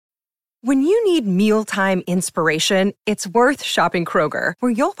When you need mealtime inspiration, it's worth shopping Kroger,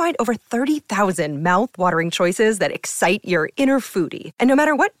 where you'll find over 30,000 mouth-watering choices that excite your inner foodie. And no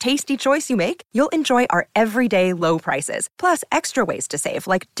matter what tasty choice you make, you'll enjoy our everyday low prices, plus extra ways to save,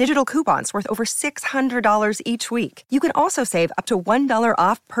 like digital coupons worth over $600 each week. You can also save up to $1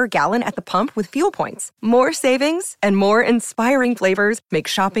 off per gallon at the pump with fuel points. More savings and more inspiring flavors make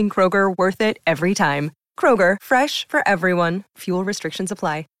shopping Kroger worth it every time. Kroger, fresh for everyone. Fuel restrictions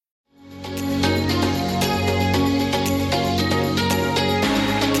apply.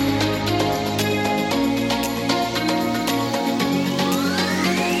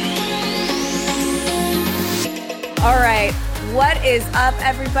 All right, what is up,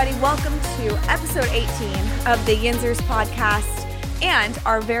 everybody? Welcome to episode 18 of the Yinzers podcast and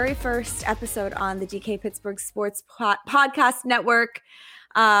our very first episode on the DK Pittsburgh Sports Podcast Network.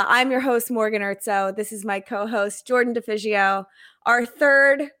 I'm your host, Morgan Erzo. This is my co-host, Jordan DeFigio, our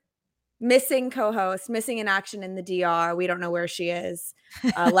third missing co-host, missing in action in the DR. We don't know where she is.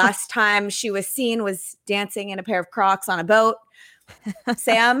 Last time she was seen was dancing in a pair of Crocs on a boat.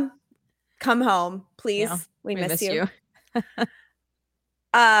 Sam, come home, please. Yeah. We miss you.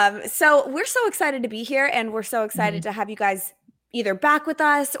 So we're so excited to be here, and we're so excited to have you guys either back with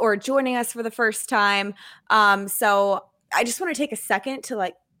us or joining us for the first time. So I just want to take a second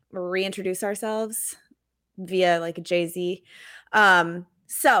to reintroduce ourselves via a Jay-Z.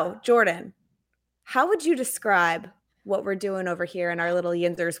 So Jordan, how would you describe what we're doing over here in our little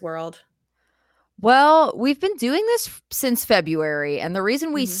Yinzers world? Well, we've been doing this since February, and the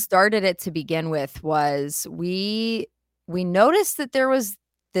reason we started it to begin with was we noticed that there was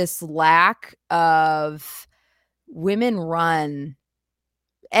this lack of women-run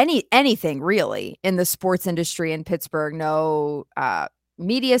anything really in the sports industry in Pittsburgh. No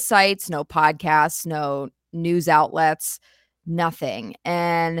media sites, no podcasts, no news outlets, nothing.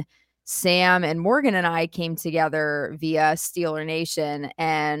 And Sam and Morgan and I came together via Steeler Nation,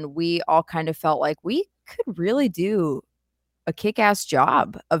 and we all kind of felt like we could really do a kick-ass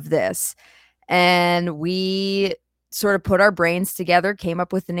job of this. And we sort of put our brains together, came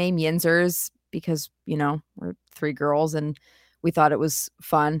up with the name Yinzers because, we're three girls and we thought it was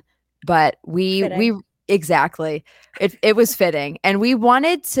fun. But we exactly. It was fitting. And we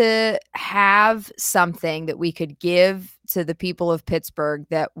wanted to have something that we could give to the people of Pittsburgh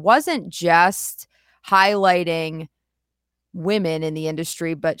that wasn't just highlighting women in the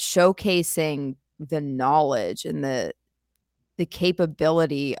industry, but showcasing the knowledge and the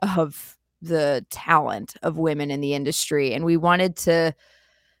capability of the talent of women in the industry. And we wanted to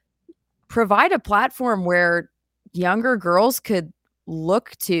provide a platform where younger girls could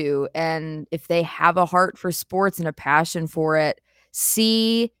look to, and if they have a heart for sports and a passion for it,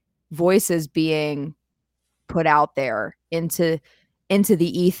 see voices being put out there into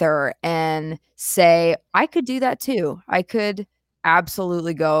the ether and say, I could do that too. I could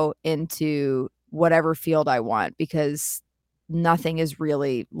absolutely go into whatever field I want because nothing is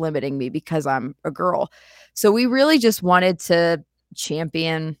really limiting me because I'm a girl. So we really just wanted to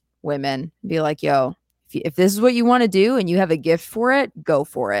champion women, be like, yo, if this is what you want to do and you have a gift for it, go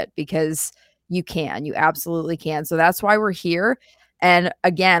for it because you absolutely can. So that's why we're here. And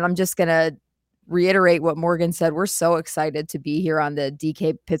again, I'm just going to reiterate what Morgan said. We're so excited to be here on the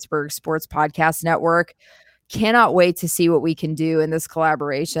DK Pittsburgh Sports Podcast Network. Cannot wait to see what we can do in this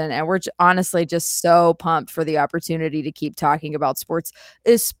collaboration. And we're honestly just so pumped for the opportunity to keep talking about sports,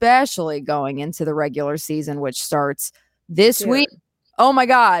 especially going into the regular season, which starts this week. Oh my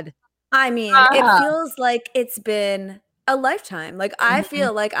God. I mean, it feels like it's been a lifetime. I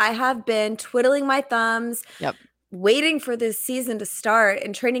feel like I have been twiddling my thumbs, waiting for this season to start,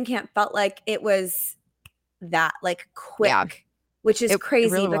 and training camp felt like it was that quick, which is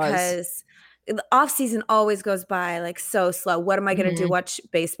crazy really because the off season always goes by so slow. What am I going to do? Watch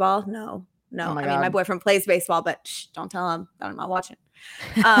baseball? No. Oh I mean, my boyfriend plays baseball, but don't tell him that I'm not watching.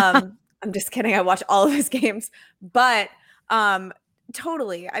 I'm just kidding. I watch all of his games, but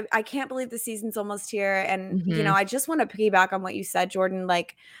totally. I can't believe the season's almost here. And, I just want to piggyback on what you said, Jordan,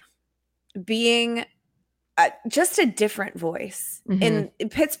 being just a different voice in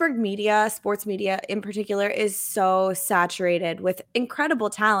Pittsburgh media, sports media in particular, is so saturated with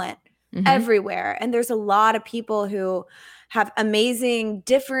incredible talent everywhere. And there's a lot of people who have amazing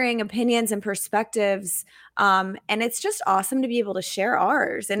differing opinions and perspectives. And it's just awesome to be able to share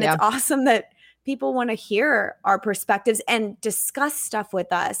ours. And it's awesome that people want to hear our perspectives and discuss stuff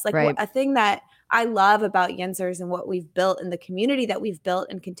with us. A thing that I love about Yinzers and what we've built and the community that we've built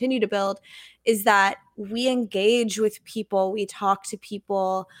and continue to build is that we engage with people. We talk to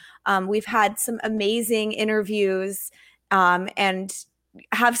people. We've had some amazing interviews. And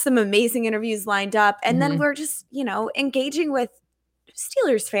have some amazing interviews lined up. And then Mhm. we're just, engaging with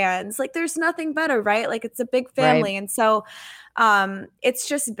Steelers fans. Like there's nothing better, right? Like it's a big Right. family. And so it's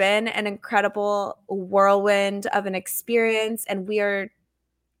just been an incredible whirlwind of an experience. And we are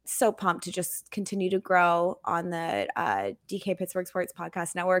so pumped to just continue to grow on the DK Pittsburgh Sports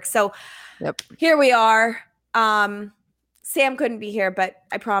Podcast Network. So Yep. here we are. Sam couldn't be here, but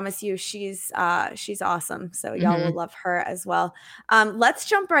I promise you she's awesome. So y'all will love her as well. Let's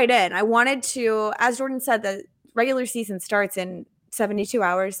jump right in. I wanted to, as Jordan said, the regular season starts in 72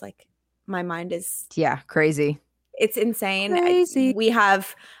 hours. Like my mind is crazy. It's insane. Crazy. We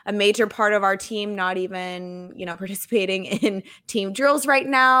have a major part of our team not even, participating in team drills right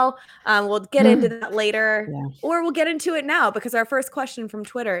now. We'll get into that later, or we'll get into it now because our first question from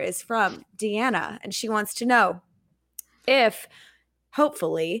Twitter is from Deanna, and she wants to know if,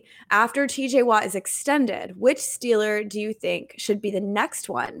 hopefully, after TJ Watt is extended, which Steeler do you think should be the next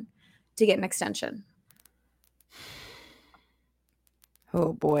one to get an extension?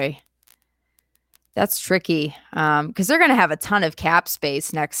 Oh, boy. That's tricky because they're going to have a ton of cap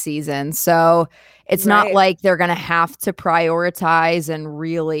space next season. So it's not like they're going to have to prioritize and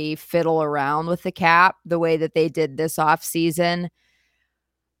really fiddle around with the cap the way that they did this offseason.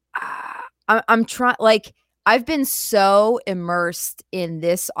 I'm trying, I've been so immersed in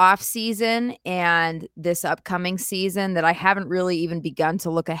this offseason and this upcoming season that I haven't really even begun to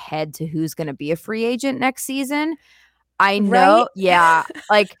look ahead to who's going to be a free agent next season. I know,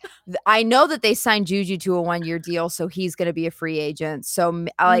 I know that they signed Juju to a 1-year deal, so he's going to be a free agent. So,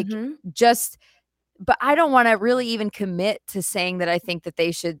 but I don't want to really even commit to saying that I think that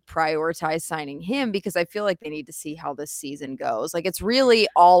they should prioritize signing him because I feel like they need to see how this season goes. Like, it's really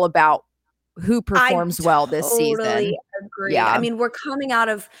all about who performs well this season. I totally agree. I mean, we're coming out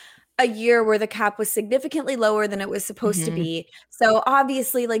of a year where the cap was significantly lower than it was supposed to be. So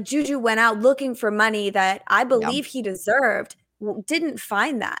obviously, Juju went out looking for money that I believe he deserved. Didn't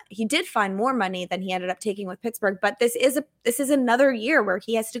find that. He did find more money than he ended up taking with Pittsburgh. But this is another year where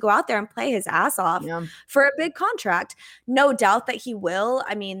he has to go out there and play his ass off for a big contract. No doubt that he will.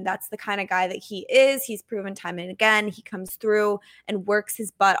 I mean, that's the kind of guy that he is. He's proven time and again. He comes through and works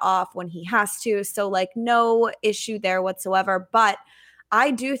his butt off when he has to. So no issue there whatsoever. But I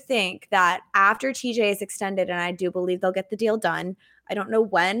do think that after TJ is extended, and I do believe they'll get the deal done. I don't know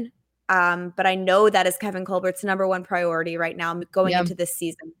when, but I know that is Kevin Colbert's number one priority right now going into this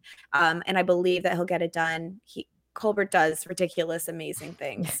season. And I believe that he'll get it done. Colbert does ridiculous, amazing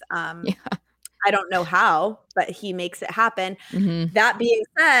things. I don't know how, but he makes it happen. That being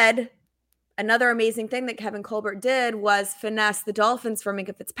said, another amazing thing that Kevin Colbert did was finesse the Dolphins for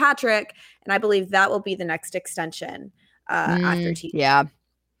Minkah Fitzpatrick. And I believe that will be the next extension. After TJ.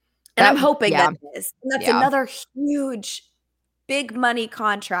 And I'm hoping that is. And that's another huge, big money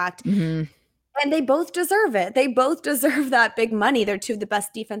contract. And they both deserve it. They both deserve that big money. They're two of the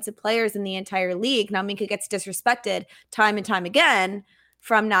best defensive players in the entire league. Now, Minkah gets disrespected time and time again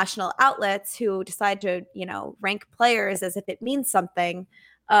from national outlets who decide to, rank players as if it means something.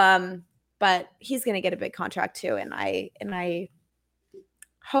 But he's going to get a big contract too. And I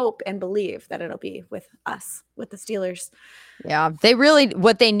hope and believe that it'll be with us, with the Steelers. Yeah, they really,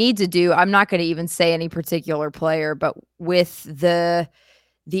 what they need to do, I'm not going to even say any particular player, but with the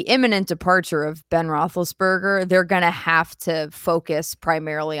imminent departure of Ben Roethlisberger, they're going to have to focus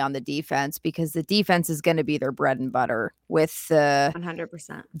primarily on the defense because the defense is going to be their bread and butter with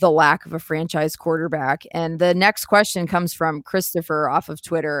 100% the lack of a franchise quarterback. And the next question comes from Christopher off of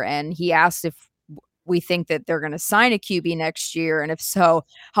Twitter, and he asked if we think that they're going to sign a QB next year, and if so,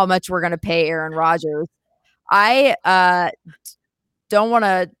 how much we're going to pay Aaron Rodgers. I don't want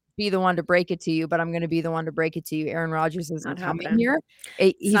to be the one to break it to you, but I'm going to be the one to break it to you. Aaron Rodgers isn't coming here.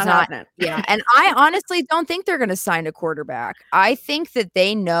 He's not. Yeah. And I honestly don't think they're going to sign a quarterback. I think that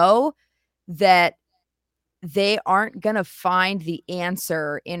they know that they aren't going to find the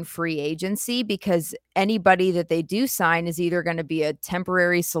answer in free agency because anybody that they do sign is either going to be a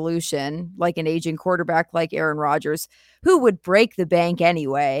temporary solution, like an aging quarterback like Aaron Rodgers, who would break the bank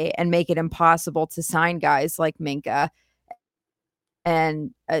anyway and make it impossible to sign guys like Minkah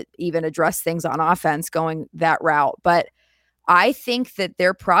and even address things on offense going that route. But I think that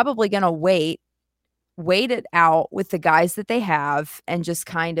they're probably going to wait it out with the guys that they have and just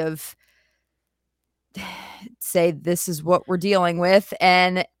kind of say this is what we're dealing with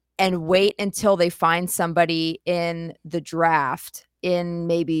and wait until they find somebody in the draft in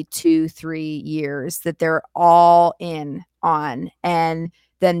maybe 2-3 years that they're all in on, and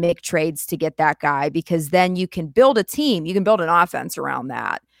then make trades to get that guy, because then you can build a team, you can build an offense around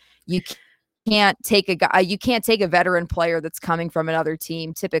that. You can't take a guy. You can't take a veteran player that's coming from another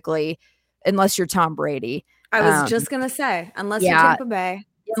team typically, unless you're Tom Brady. I was just gonna say, unless you're Tampa Bay.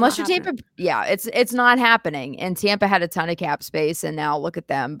 Unless you're Tampa, it's not happening. And Tampa had a ton of cap space, and now look at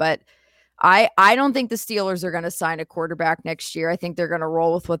them. But I don't think the Steelers are going to sign a quarterback next year. I think they're going to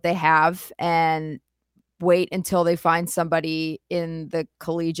roll with what they have and wait until they find somebody in the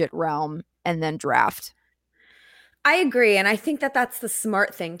collegiate realm and then draft. I agree. And I think that that's the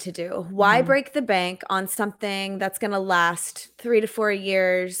smart thing to do. Why break the bank on something that's going to last 3 to 4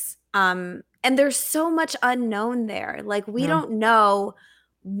 years? And there's so much unknown there. Like, we don't know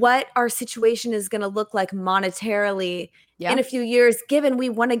what our situation is going to look like monetarily in a few years, given we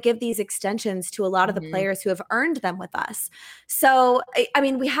want to give these extensions to a lot of the players who have earned them with us. So, I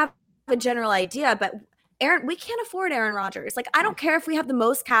mean, we have a general idea, but we can't afford Aaron Rodgers. Like, I don't care if we have the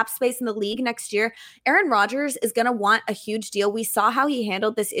most cap space in the league next year. Aaron Rodgers is going to want a huge deal. We saw how he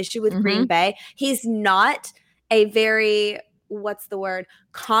handled this issue with Green Bay. He's not a very,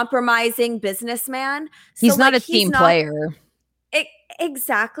 compromising businessman. He's not a team player.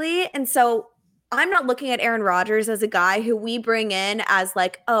 Exactly. And so I'm not looking at Aaron Rodgers as a guy who we bring in as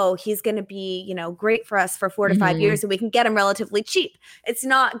like, oh, he's going to be, great for us for 4 to 5 years and we can get him relatively cheap. It's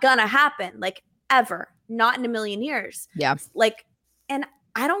not going to happen, like, ever. Not in a million years. Yeah. Like, and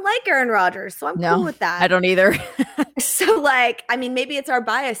I don't like Aaron Rodgers, so I'm cool with that. I don't either. So, like, I mean, maybe it's our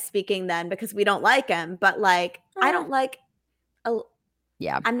bias speaking then because we don't like him, but like, I don't like, I'm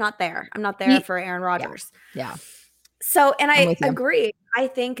not there. I'm not there for Aaron Rodgers. Yeah. So, and I agree. I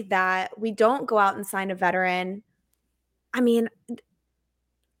think that we don't go out and sign a veteran. I mean,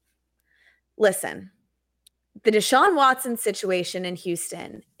 listen, the Deshaun Watson situation in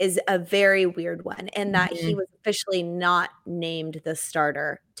Houston is a very weird one in that he was officially not named the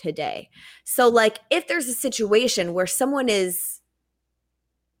starter today. So, like, if there's a situation where someone is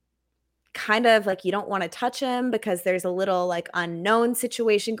kind of like, you don't want to touch him because there's a little like unknown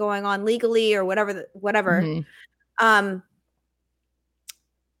situation going on legally or whatever,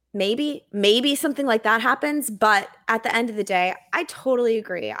 maybe something like that happens. But at the end of the day, I totally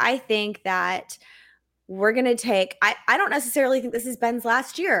agree. I think that we're going to take, I don't necessarily think this is Ben's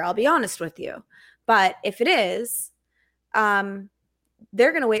last year. I'll be honest with you. But if it is,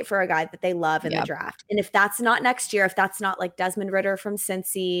 they're going to wait for a guy that they love in the draft. And if that's not next year, if that's not like Desmond Ridder from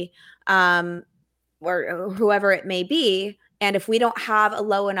Cincy, or whoever it may be, and if we don't have a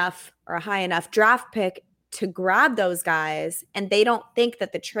low enough or a high enough draft pick to grab those guys, and they don't think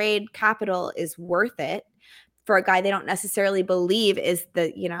that the trade capital is worth it for a guy they don't necessarily believe is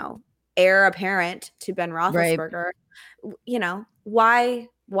the, heir apparent to Ben Roethlisberger, why?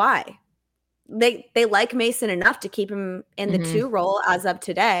 They like Mason enough to keep him in the 2 role as of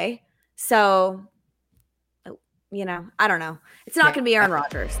today. So, I don't know. It's not going to be Aaron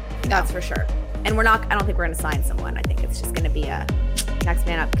Rodgers. That's for sure. And I don't think we're going to sign someone. I think it's just going to be a next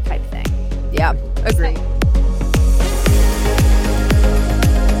man up type thing. Yeah, agree.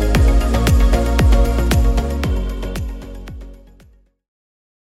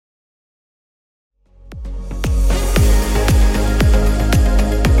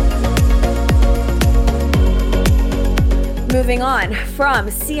 Moving on from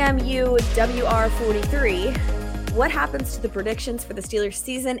CMU WR43, what happens to the predictions for the Steelers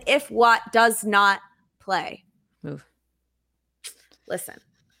season if Watt does not play? Move. Listen,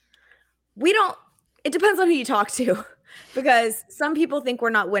 it depends on who you talk to, because some people think we're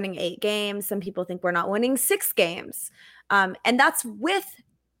not winning 8 games. Some people think we're not winning 6 games. And that's with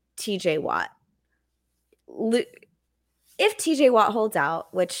TJ Watt. If TJ Watt holds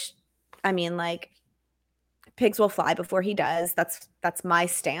out, which, I mean, like, pigs will fly before he does. That's my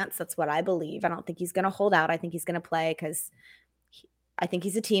stance. That's what I believe. I don't think he's going to hold out. I think he's going to play because I think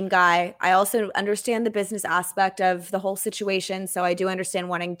he's a team guy. I also understand the business aspect of the whole situation. So I do understand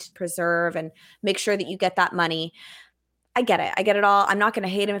wanting to preserve and make sure that you get that money. I get it. I get it all. I'm not going to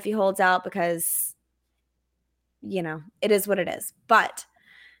hate him if he holds out because, it is what it is. But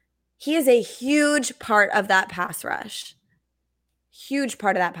he is a huge part of that pass rush. Huge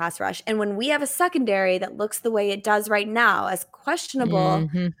part of that pass rush. And when we have a secondary that looks the way it does right now, as questionable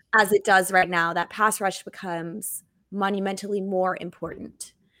as it does right now, that pass rush becomes monumentally more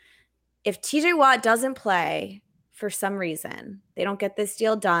important. If TJ Watt doesn't play for some reason, they don't get this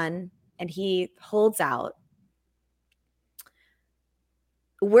deal done, and he holds out,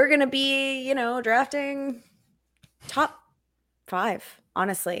 we're going to be, drafting top 5,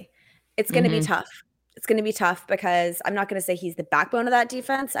 honestly. It's going to be tough. It's going to be tough because I'm not going to say he's the backbone of that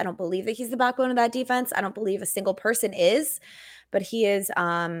defense. I don't believe that he's the backbone of that defense. I don't believe a single person is, but he is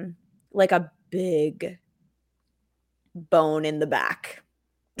like a big bone in the back.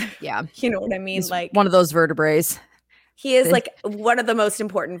 Yeah. You know what I mean? He's like one of those vertebrae. he is like one of the most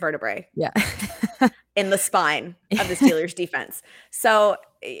important vertebrae. Yeah. In the spine of the Steelers defense. So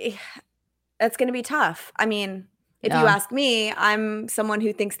that's going to be tough. I mean, if you ask me, I'm someone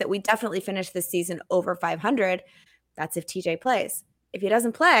who thinks that we definitely finish this season over 500. That's if TJ plays. If he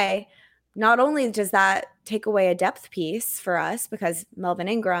doesn't play, not only does that take away a depth piece for us because Melvin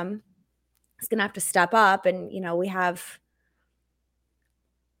Ingram is going to have to step up and, we have,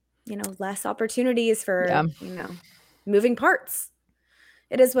 less opportunities for, moving parts.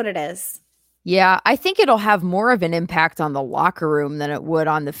 It is what it is. Yeah, I think it'll have more of an impact on the locker room than it would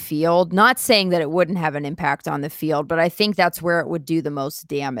on the field. Not saying that it wouldn't have an impact on the field, but I think that's where it would do the most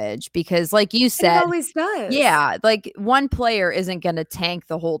damage because like you said, it always does. Yeah, like one player isn't going to tank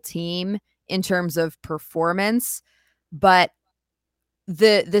the whole team in terms of performance, but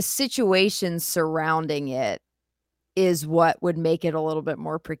the situation surrounding it is what would make it a little bit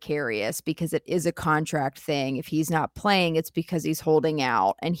more precarious because it is a contract thing. If he's not playing, it's because he's holding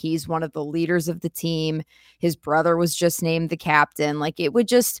out and he's one of the leaders of the team. His brother was just named the captain. Like it would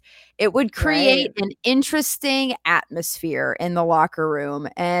create an interesting atmosphere in the locker room.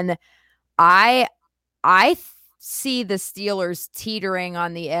 And I see the Steelers teetering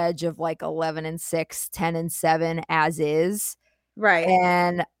on the edge of like 11-6, 10-7 as is. Right.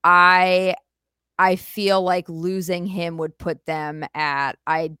 And I feel like losing him would put them at,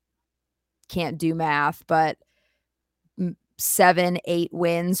 I can't do math, but 7-8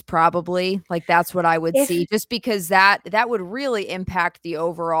 wins probably. Like that's what I would see just because that would really impact the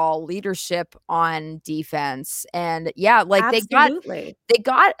overall leadership on defense. And yeah, like absolutely. they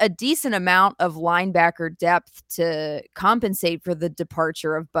got a decent amount of linebacker depth to compensate for the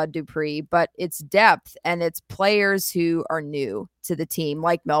departure of Bud Dupree, but it's depth and it's players who are new to the team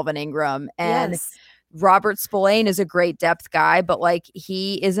like Melvin Ingram and Robert Spillane is a great depth guy, but like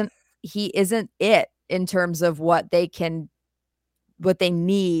he isn't it in terms of what they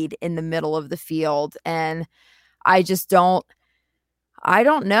need in the middle of the field. And I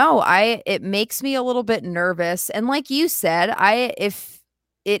don't know. It makes me a little bit nervous. And like you said,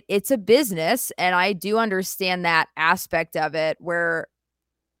 it's a business and I do understand that aspect of it where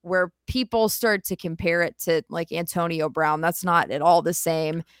people start to compare it to like Antonio Brown. That's not at all the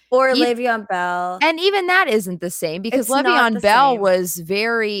same. Or Le'Veon Bell. And even that isn't the same because Le'Veon Bell was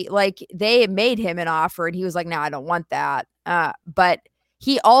very like they made him an offer and he was like, no, I don't want that. But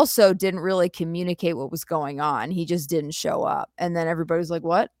he also didn't really communicate what was going on. He just didn't show up. And then everybody's like,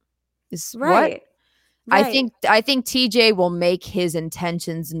 what? Right. I think TJ will make his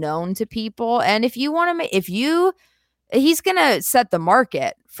intentions known to people. And if you want to he's going to set the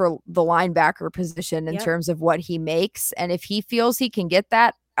market for the linebacker position in terms of what he makes. And if he feels he can get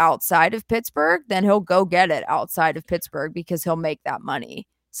that outside of Pittsburgh, then he'll go get it outside of Pittsburgh because he'll make that money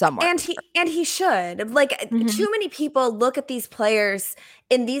somewhere. And he should. Like too many people look at these players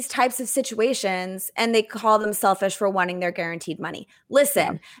in these types of situations and they call them selfish for wanting their guaranteed money.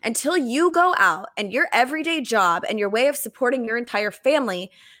 Listen, until you go out and your everyday job and your way of supporting your entire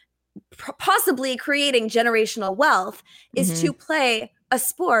family possibly creating generational wealth is to play a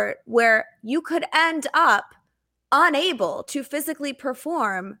sport where you could end up unable to physically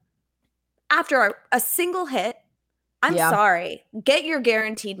perform after a single hit. I'm sorry. Get your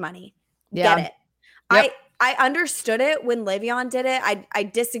guaranteed money. Get it. Yep. I understood it when Le'Veon did it. I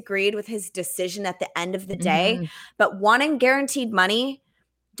disagreed with his decision at the end of the day, but wanting guaranteed money,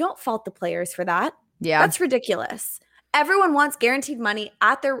 don't fault the players for that. Yeah. That's ridiculous. Everyone wants guaranteed money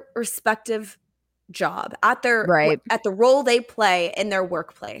at their respective job, at the role they play in their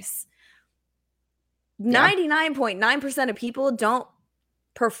workplace. 99.9% of people don't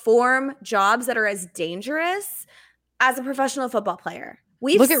perform jobs that are as dangerous as a professional football player.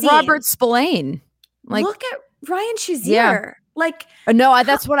 Look at Robert Spillane. Look at Ryan Shazier. No,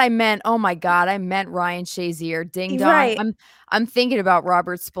 that's what I meant. Oh my God, I meant Ryan Shazier. Ding dong. Right. I'm thinking about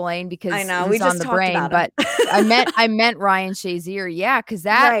Robert Spillane because I know we just on the brain, but I meant Ryan Shazier. Yeah, because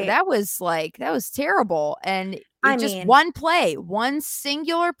that was terrible. And just one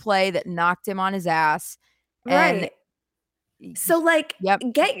singular play that knocked him on his ass. Right. So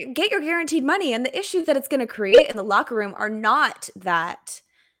get your guaranteed money. And the issue that it's going to create in the locker room are not that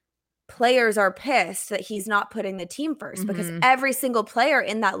players are pissed that he's not putting the team first because every single player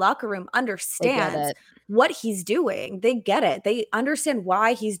in that locker room understands what he's doing. They get it. They understand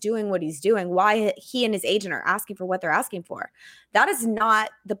why he's doing what he's doing, why he and his agent are asking for what they're asking for. That is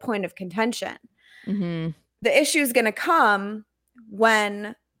not the point of contention. The issue is going to come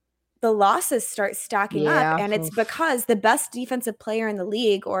when the losses start stacking up, and it's because the best defensive player in the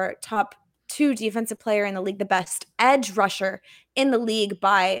league or top 2 defensive player in the league, the best edge rusher in the league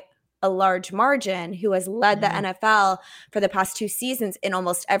by a large margin, who has led the NFL for the past 2 seasons in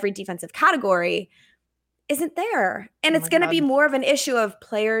almost every defensive category, isn't there. And it's going to be more of an issue of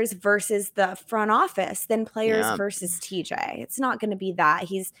players versus the front office than players versus TJ. It's not going to be that.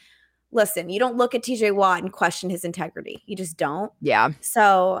 Listen, you don't look at TJ Watt and question his integrity. You just don't. Yeah.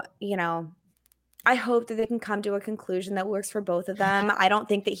 So, I hope that they can come to a conclusion that works for both of them. I don't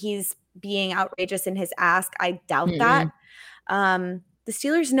think that he's being outrageous in his ask. I doubt that. The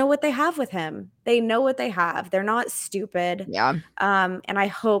Steelers know what they have with him. They know what they have. They're not stupid. Yeah. And I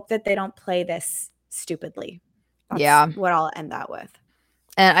hope that they don't play this stupidly. That's what I'll end that with.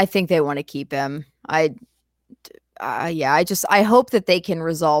 And I think they want to keep him. I hope that they can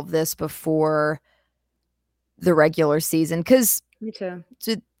resolve this before the regular season. Because me too.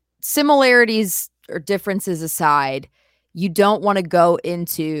 Similarities or differences aside, you don't want to go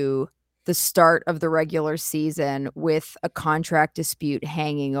into the start of the regular season with a contract dispute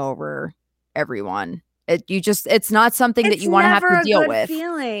hanging over everyone. It's not something that you want to have to deal with.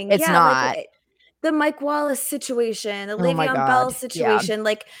 Feeling. It's not. Like the Mike Wallace situation, the Le'Veon Bell situation. Yeah.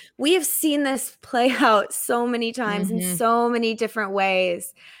 Like, we have seen this play out so many times in so many different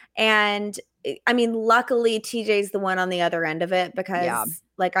ways. And I mean, luckily TJ's the one on the other end of it, because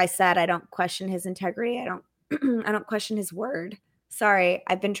like I said, I don't question his integrity. I don't question his word. Sorry,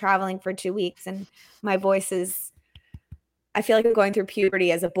 I've been traveling for 2 weeks and my voice is, I feel like I'm going through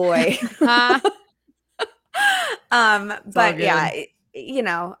puberty as a boy. But yeah,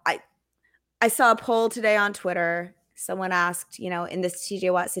 I saw a poll today on Twitter. Someone asked, in this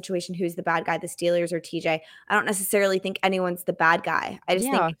TJ Watt situation, who's the bad guy, the Steelers or TJ? I don't necessarily think anyone's the bad guy. I just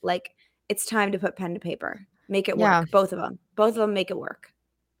think like it's time to put pen to paper. Make it work. Both of them make it work.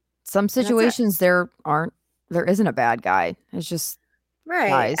 Some situations there isn't a bad guy. It's just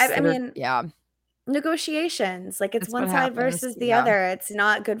right. I mean, negotiations. Like, it's one side versus the other. It's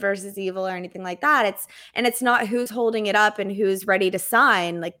not good versus evil or anything like that. It's not who's holding it up and who's ready to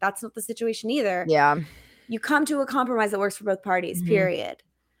sign. Like, that's not the situation either. Yeah. You come to a compromise that works for both parties, period.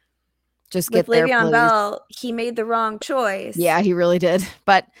 Just get there, Le'Veon Bell, he made the wrong choice. Yeah, he really did.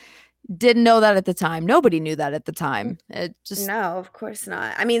 But didn't know that at the time. Nobody knew that at the time. No, of course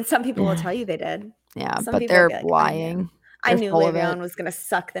not. I mean, some people will tell you they did. Yeah, but they're lying. I knew Le'Veon was going to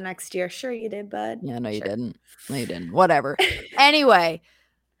suck the next year. Sure you did, bud. Yeah, no, you didn't. No, you didn't. Whatever. Anyway,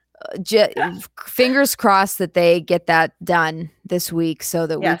 fingers crossed that they get that done this week so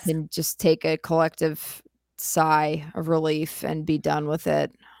that we can just take a collective sigh of relief and be done with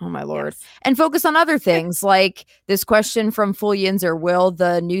it. Oh, my Lord. Yes. And focus on other things like this question from Full Yinzer. Will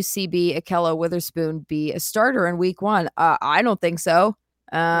the new CB, Ahkello Witherspoon, be a starter in week 1? I don't think so.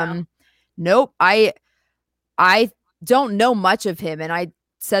 Nope. I don't know much of him. And I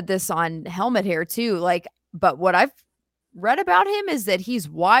said this on Helmet Hair too. But what I've read about him is that he's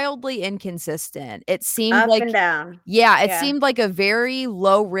wildly inconsistent. It seemed up and down. It seemed like a very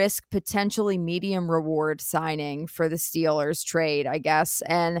low risk, potentially medium reward signing for the Steelers trade, I guess.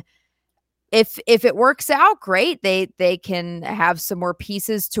 And if it works out, great. They can have some more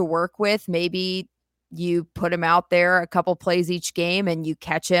pieces to work with. Maybe you put him out there a couple plays each game and you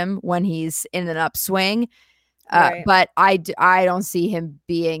catch him when he's in an upswing. Right. But I don't see him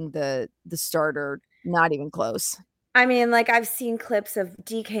being the starter, not even close. I mean, like, I've seen clips of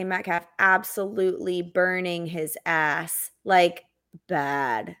DK Metcalf absolutely burning his ass, like,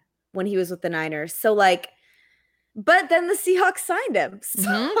 bad when he was with the Niners. So, like, but then the Seahawks signed him.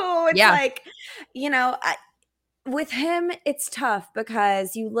 So it's like, with him, it's tough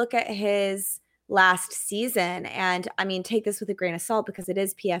because you look at his last season, and I mean, take this with a grain of salt because it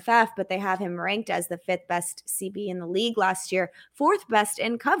is PFF, but they have him ranked as the 5th best CB in the league last year, 4th best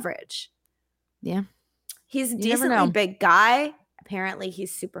in coverage. Yeah. He's a decently big guy. Apparently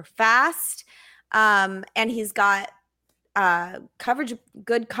he's super fast. And he's got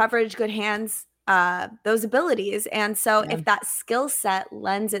good coverage, good hands, those abilities. And so if that skill set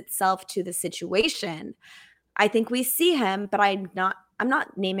lends itself to the situation, I think we see him, but I'm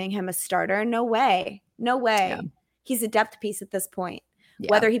not naming him a starter. No way. Yeah. He's a depth piece at this point. Yeah.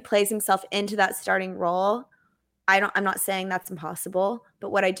 Whether he plays himself into that starting role, I'm not saying that's impossible,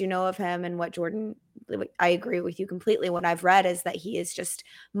 but what I do know of him and what Jordan, I agree with you completely. What I've read is that he is just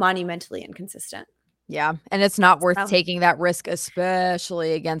monumentally inconsistent. Yeah. And it's not worth taking that risk,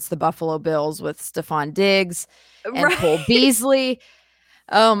 especially against the Buffalo Bills with Stephon Diggs and Cole Beasley.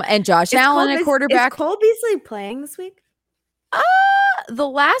 And Josh Allen at quarterback. Is Cole Beasley playing this week? The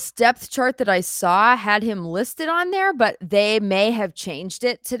last depth chart that I saw had him listed on there, but they may have changed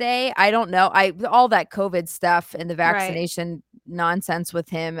it today. I don't know. All that COVID stuff and the vaccination nonsense with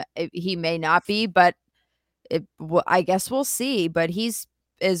him, he may not be, but I guess we'll see. But he's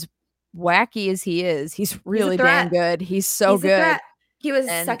as wacky as he is, he's really damn threat. good. He's so He's a good. threat. He was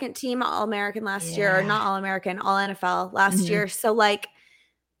And second team All-American last year, or not All-American, All NFL last Mhm. year. So like,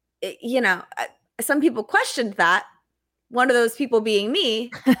 you know, some people questioned that. One of those people being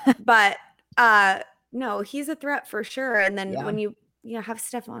me, but no, he's a threat for sure. And then when you have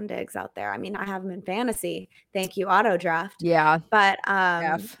Stephon Diggs out there, I mean, I have him in fantasy. Thank you, auto draft. Yeah. But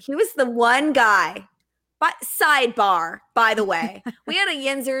he was the one guy. But sidebar, by the way, we had a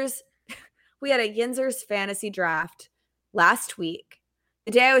Yinzers fantasy draft last week,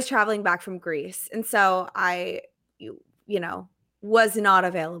 the day I was traveling back from Greece. And so I, was not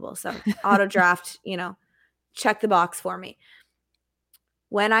available. So auto draft, check the box for me.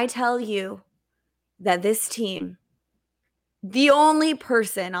 When I tell you that this team, the only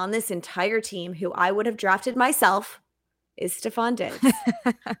person on this entire team who I would have drafted myself is Stephon Diggs.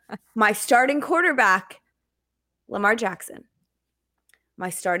 My starting quarterback, Lamar Jackson.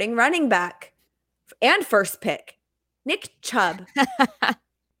 My starting running back and first pick, Nick Chubb.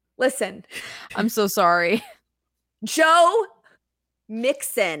 Listen. I'm so sorry. Joe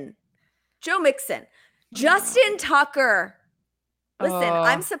Mixon. Justin Tucker. Listen,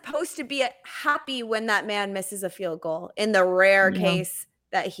 I'm supposed to be happy when that man misses a field goal in the rare case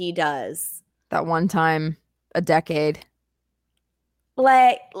that he does. That one time a decade.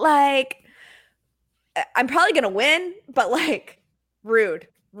 Like I'm probably going to win, but like rude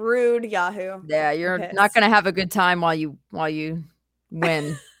Yahoo. Yeah, you're not going to have a good time while you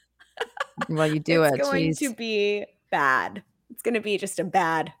win. While you do it's going to be bad. It's going to be just a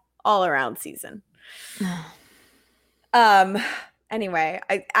bad all around season. Anyway,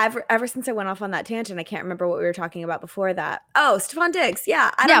 ever since I went off on that tangent, I can't remember what we were talking about before that. Oh, Stephon Diggs.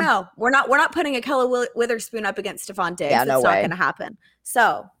 Yeah, I don't know. We're not putting Ahkello Witherspoon up against Stephon Diggs. Yeah, it's not going to happen.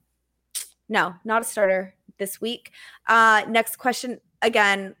 So, no, not a starter this week. Next question.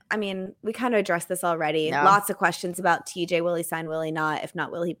 Again, I mean, we kind of addressed this already. Yeah. Lots of questions about TJ. Will he sign? Will he not? If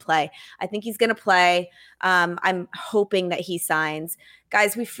not, will he play? I think he's going to play. I'm hoping that he signs.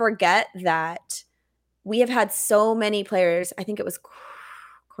 Guys, we forget that we have had so many players. I think it was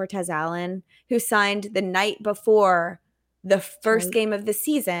Cortez Allen who signed the night before the first game of the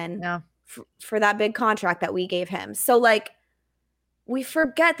season for that big contract that we gave him. So, like, we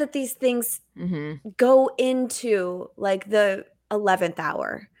forget that these things go into, like, the 11th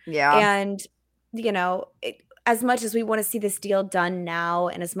hour. Yeah. And, as much as we want to see this deal done now,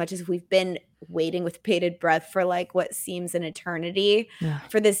 and as much as we've been waiting with bated breath for like what seems an eternity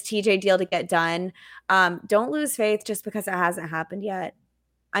for this TJ deal to get done, don't lose faith just because it hasn't happened yet.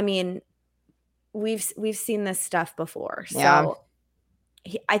 I mean, we've seen this stuff before. So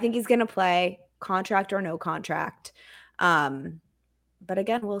I think he's going to play, contract or no contract. But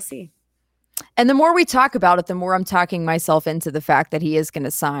again, we'll see. And the more we talk about it, the more I'm talking myself into the fact that he is going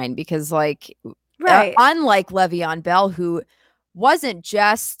to sign, because like, unlike Le'Veon Bell, who wasn't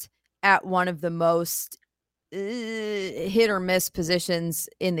just at one of the most hit or miss positions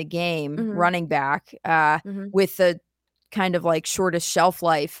in the game, running back, with the kind of like shortest shelf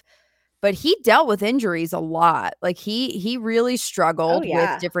life, but he dealt with injuries a lot. Like he really struggled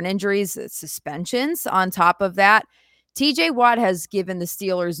with different injuries, suspensions on top of that. TJ Watt has given the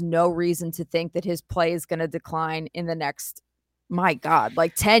Steelers no reason to think that his play is going to decline in the next, my God,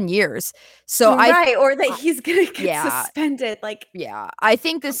 like 10 years. So or that he's going to get suspended. Like, I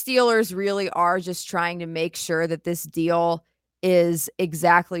think the Steelers really are just trying to make sure that this deal is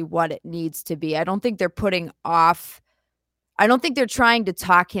exactly what it needs to be. I don't think they're trying to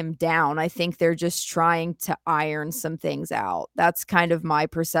talk him down. I think they're just trying to iron some things out. That's kind of my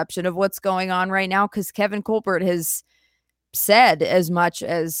perception of what's going on right now, because Kevin Colbert has said as much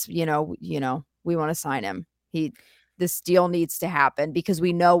as, we want to sign him. This deal needs to happen because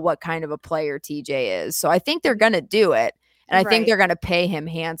we know what kind of a player TJ is. So I think they're going to do it. And I think they're going to pay him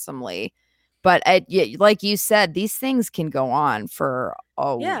handsomely. But like you said, these things can go on for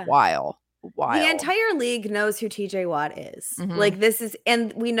a while. The entire league knows who TJ Watt is. Like, this is,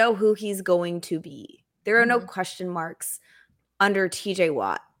 and we know who he's going to be. There are no question marks under TJ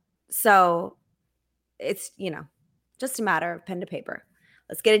Watt. So it's, just a matter of pen to paper.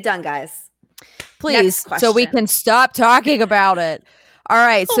 Let's get it done, guys. Please, so we can stop talking about it. All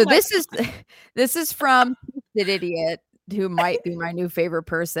right. So this is from the idiot, who might be my new favorite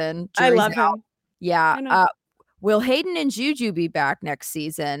person. I love him. Yeah. Will Hayden and Juju be back next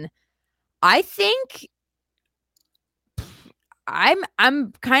season? I think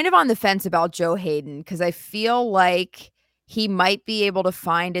I'm kind of on the fence about Joe Hayden, because I feel like he might be able to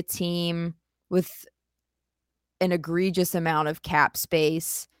find a team with an egregious amount of cap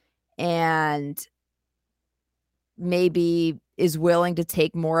space and maybe is willing to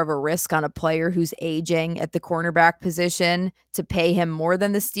take more of a risk on a player who's aging at the cornerback position to pay him more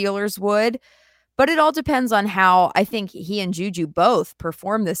than the Steelers would. But it all depends on how I think he and Juju both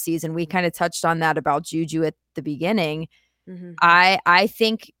perform this season. We kind of touched on that about Juju at the beginning. Mm-hmm. I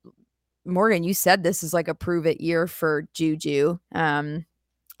think, Morgan, you said this is like a prove it year for Juju. And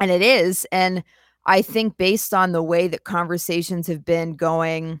it is. And I think based on the way that conversations have been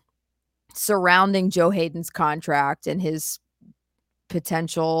going surrounding Joe Hayden's contract and his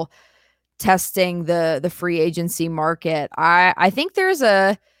potential testing the free agency market, I think there's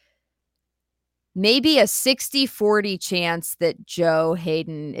maybe a 60-40 chance that Joe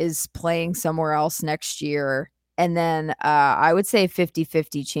Hayden is playing somewhere else next year. And then I would say a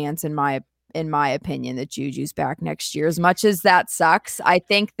 50-50 chance in my opinion that Juju's back next year. As much as that sucks, I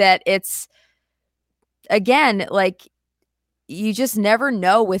think that it's, again, like, you just never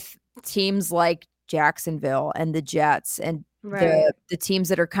know with teams like Jacksonville and the Jets and the teams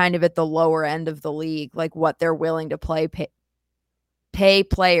that are kind of at the lower end of the league, like what they're willing to pay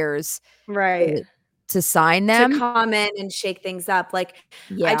players to sign them, to come in and shake things up. Like,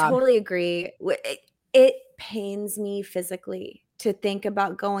 yeah. I totally agree. It pains me physically to think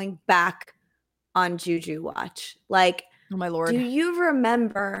about going back on Juju watch. Like, oh my Lord, do you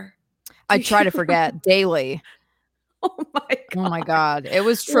remember? I try to forget daily. Oh my God. It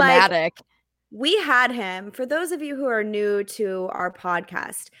was traumatic. Like, we had him, for those of you who are new to our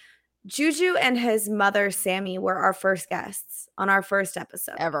podcast, Juju and his mother, Sammy, were our first guests on our first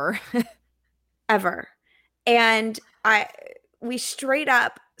episode. Ever. And we straight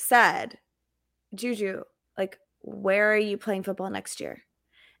up said, Juju, like, where are you playing football next year?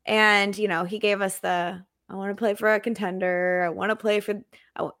 And, you know, he gave us I want to play for a contender. I want to play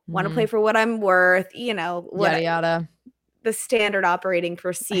for what I'm worth, you know, yada, yada. The standard operating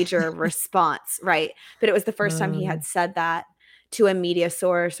procedure response, right? But it was the first time he had said that to a media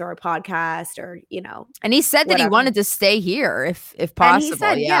source or a podcast or, you know. And he said that he wanted to stay here if possible. And he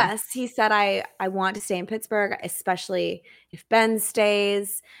said, yes. He said, I want to stay in Pittsburgh, especially if Ben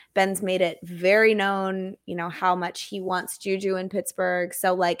stays. Ben's made it very known, you know, how much he wants Juju in Pittsburgh.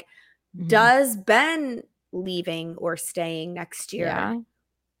 So, like, does Ben leaving or staying next year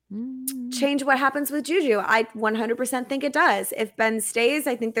change what happens with Juju? I 100% think it does. If Ben stays,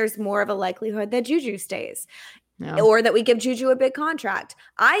 I think there's more of a likelihood that Juju stays or that we give Juju a big contract.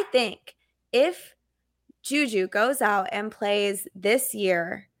 I think if Juju goes out and plays this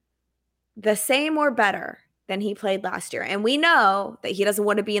year the same or better than he played last year, and we know that he doesn't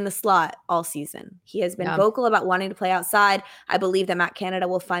want to be in the slot all season. He has been vocal about wanting to play outside. I believe that Matt Canada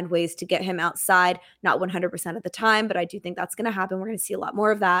will find ways to get him outside, not 100% of the time, but I do think that's going to happen. We're going to see a lot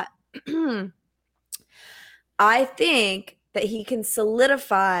more of that. I think that he can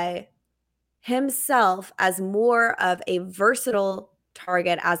solidify himself as more of a versatile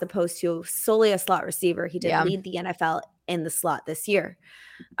target as opposed to solely a slot receiver. He did lead the NFL in the slot this year.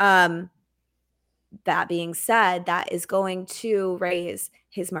 That being said, that is going to raise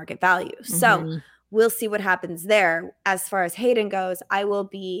his market value. So we'll see what happens there. As far as Hayden goes, I will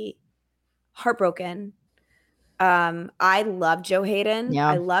be heartbroken. I love Joe Hayden.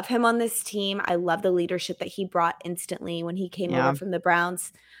 I love him on this team. I love the leadership that he brought instantly when he came over from the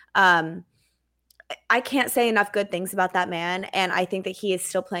Browns. I can't say enough good things about that man, and I think that he is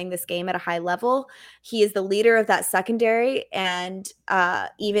still playing this game at a high level. He is the leader of that secondary, and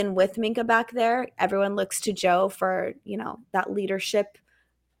even with Minkah back there, everyone looks to Joe for, you know, that leadership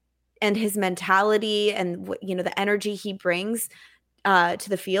and his mentality and, you know, the energy he brings to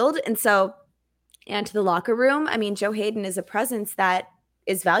the field and to the locker room. I mean, Joe Hayden is a presence that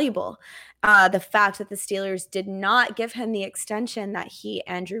is valuable. The fact that the Steelers did not give him the extension that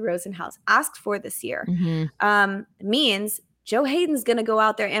Andrew Rosenhaus asked for this year means Joe Hayden's going to go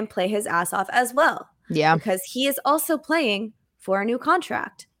out there and play his ass off as well. Yeah. Because he is also playing for a new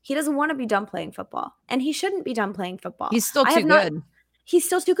contract. He doesn't want to be done playing football, and he shouldn't be done playing football. He's still too good. He's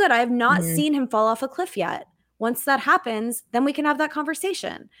still too good. I have not seen him fall off a cliff yet. Once that happens, then we can have that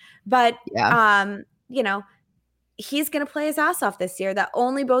conversation. But, you know, he's going to play his ass off this year. That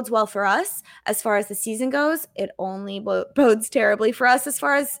only bodes well for us as far as the season goes. It only bodes terribly for us as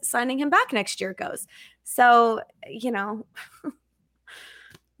far as signing him back next year goes. So, you know,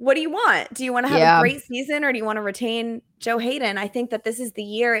 what do you want? Do you want to have a great season, or do you want to retain Joe Hayden? I think that this is the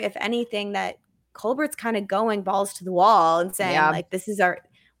year, if anything, that Colbert's kind of going balls to the wall and saying, like,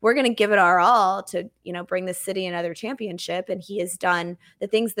 we're going to give it our all to, you know, bring the city another championship. And he has done the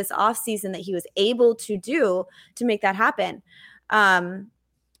things this offseason that he was able to do to make that happen. I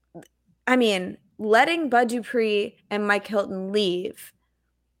mean, letting Bud Dupree and Mike Hilton leave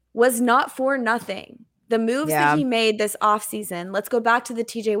was not for nothing. The moves that he made this offseason, let's go back to the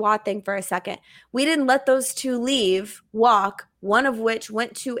TJ Watt thing for a second. We didn't let those two walk, one of which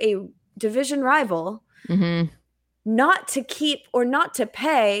went to a division rival, not to keep or not to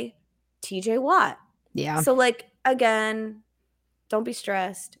pay TJ Watt. Yeah. So, like, again, don't be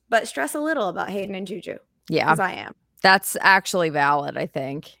stressed, but stress a little about Hayden and Juju. Yeah. Because I am. That's actually valid, I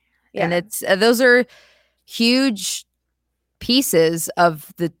think. Yeah. And it's those are huge pieces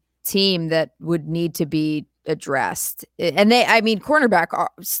of the team that would need to be addressed. And cornerback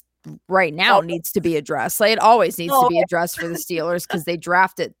right now needs to be addressed. Like, it always needs to be addressed for the Steelers because they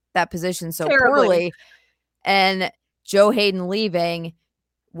drafted that position so poorly. And Joe Hayden leaving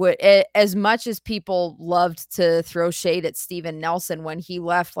would, as much as people loved to throw shade at Steven Nelson when he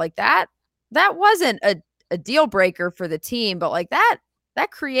left, like that wasn't a deal breaker for the team, but like that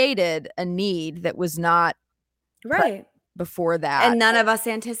created a need that was not right before that. And none of us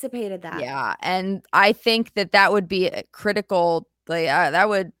anticipated that. Yeah. And I think that would be a critical, like that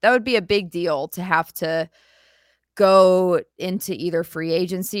would be a big deal to have to go into either free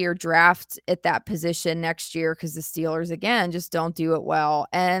agency or draft at that position next year, because the Steelers, again, just don't do it well.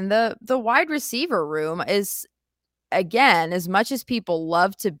 And the wide receiver room is, again, as much as people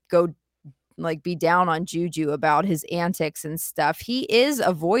love to go like be down on Juju about his antics and stuff, he is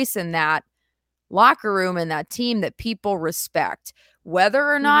a voice in that locker room and that team that people respect. Whether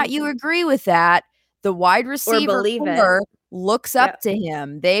or not you agree with that, the wide receiver core looks up to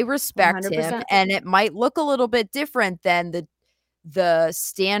him. They respect 100%. Him, and it might look a little bit different than the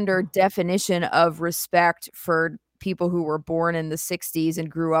standard definition of respect for people who were born in the 60s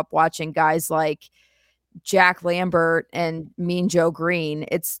and grew up watching guys like Jack Lambert and Mean Joe Green.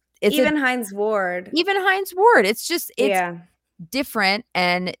 It's even Hines Ward. It's just different,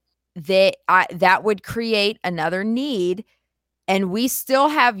 and that would create another need. And we still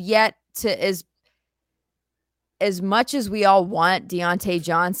have yet to, as much as we all want Deontay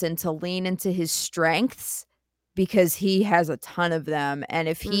Johnson to lean into his strengths, because he has a ton of them, and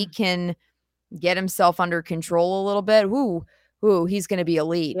if he can get himself under control a little bit, he's going to be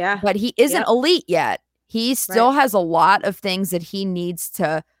elite. Yeah. But he isn't elite yet. He still has a lot of things that he needs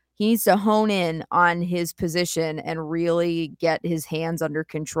to hone in on his position and really get his hands under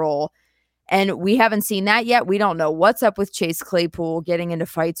control. And we haven't seen that yet. We don't know what's up with Chase Claypool getting into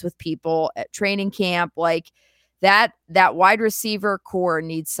fights with people at training camp. Like that wide receiver core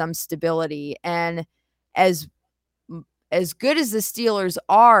needs some stability. And as good as the Steelers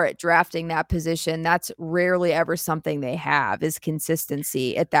are at drafting that position, that's rarely ever something they have, is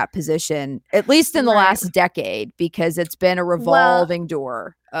consistency at that position, at least in the last decade, because it's been a revolving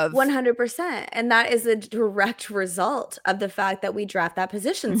door of 100%. And that is a direct result of the fact that we draft that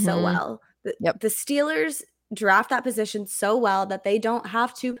position so well. The Steelers draft that position so well that they don't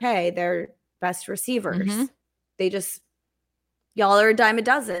have to pay their best receivers. They just, y'all are a dime a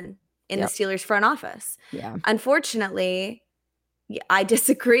dozen in the Steelers front office. Yeah. Unfortunately, I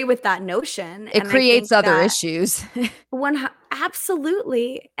disagree with that notion. It creates other issues.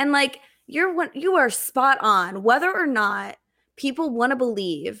 Absolutely. And like you are spot on. Whether or not people want to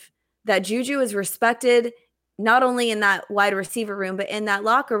believe that Juju is respected, not only in that wide receiver room, but in that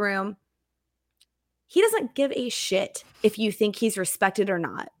locker room, he doesn't give a shit if you think he's respected or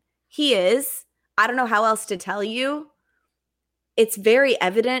not. He is. I don't know how else to tell you. It's very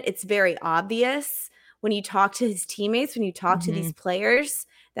evident. It's very obvious when you talk to his teammates, when you talk to these players,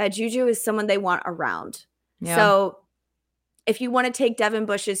 that Juju is someone they want around. Yeah. So if you want to take Devin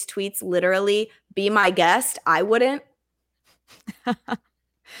Bush's tweets literally, be my guest, I wouldn't.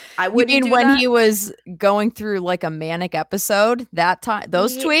 I wouldn't. You mean when he was going through like a manic episode that time,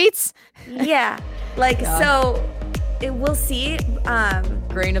 those tweets? Yeah. So we'll see.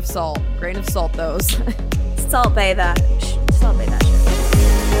 Grain of salt those. Salt Bay that shit.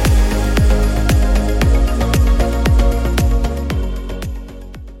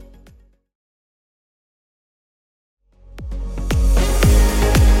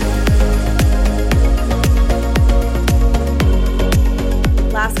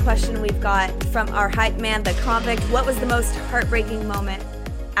 Last question we've got from our hype man, the convict. What was the most heartbreaking moment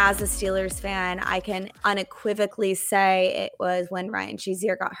as a Steelers fan? I can unequivocally say it was when Ryan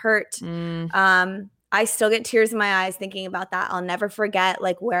Shazier got hurt. I still get tears in my eyes thinking about that. I'll never forget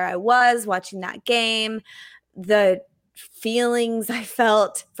like where I was watching that game, the feelings I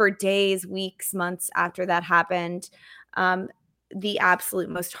felt for days, weeks, months after that happened. The absolute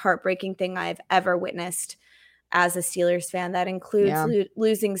most heartbreaking thing I've ever witnessed as a Steelers fan. That includes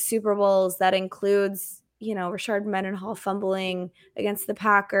losing Super Bowls. That includes, Rashard Mendenhall fumbling against the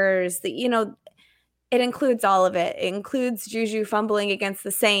Packers. It includes all of it. It includes Juju fumbling against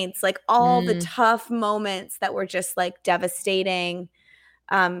the Saints, like all the tough moments that were just like devastating.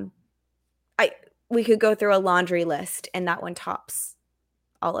 We could go through a laundry list, and that one tops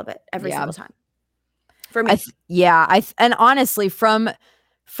all of it every single time for me. And honestly, from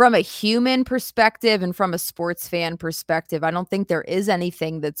a human perspective and from a sports fan perspective, I don't think there is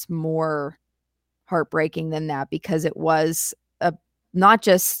anything that's more heartbreaking than that, because it was not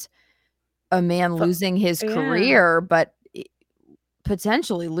just a man losing his career, but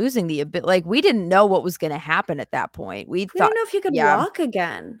potentially losing the ability. Like, we didn't know what was going to happen at that point. We thought, didn't know if he could walk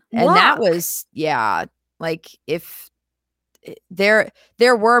again. And that was, like, if there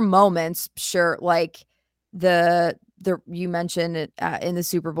were moments, sure, like the you mentioned it, in the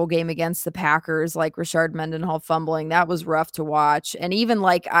Super Bowl game against the Packers, like Rashard Mendenhall fumbling, that was rough to watch. And even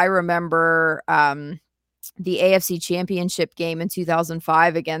like, I remember the AFC Championship game in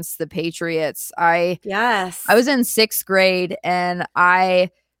 2005 against the Patriots. I was in 6th grade, and I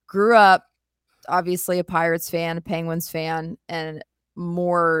grew up obviously a Pirates fan, a Penguins fan, and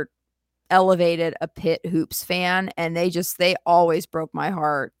more elevated a Pitt Hoops fan, and they always broke my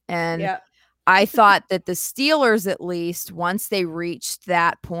heart. And I thought that the Steelers, at least once they reached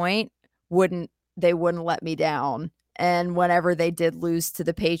that point, wouldn't let me down. And whenever they did lose to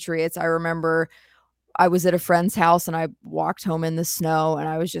the Patriots, I remember I was at a friend's house and I walked home in the snow and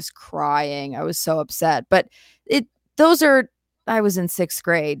I was just crying. I was so upset. But I was in 6th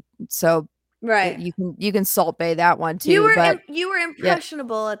grade. So you can Salt Bay that one too. You were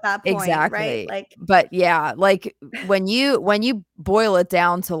impressionable at that point. Exactly. Right? Like when you boil it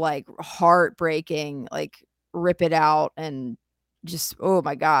down to like heartbreaking, like rip it out and just, oh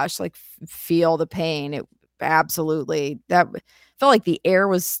my gosh, like feel the pain. It absolutely, that felt like the air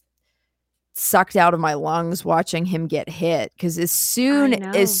was sucked out of my lungs watching him get hit, because as soon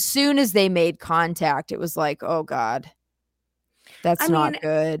as they made contact, it was like, oh God, that's not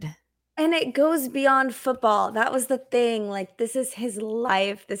good. And it goes beyond football. That was the thing. Like, this is his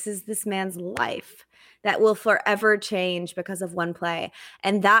life. This is this man's life that will forever change because of one play.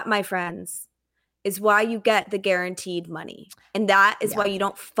 And that, my friends, is why you get the guaranteed money. And that is why you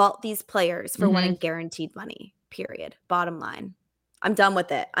don't fault these players for wanting guaranteed money, period. Bottom line. I'm done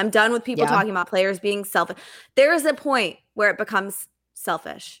with it. I'm done with people talking about players being selfish. There is a point where it becomes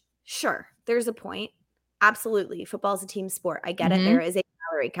selfish. Sure, there's a point. Absolutely. Football is a team sport. I get it. There is a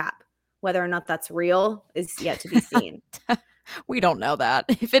salary cap. Whether or not that's real is yet to be seen. We don't know that.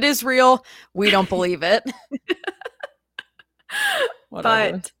 If it is real, we don't believe it.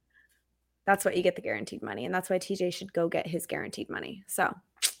 But that's what you get, the guaranteed money. And that's why TJ should go get his guaranteed money. So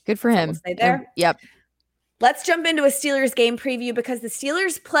good for him. We'll stay there. Yep. Let's jump into a Steelers game preview, because the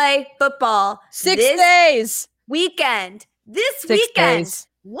Steelers play football 6 days weekend. This 6 weekend. Days.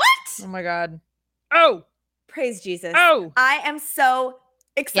 What? Oh my God. Oh, praise Jesus. Oh, I am so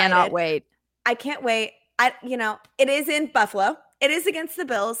excited. Cannot wait. I can't wait. It is in Buffalo. It is against the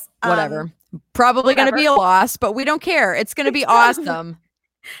Bills. Whatever. Probably going to be a loss, but we don't care. It's going to be awesome.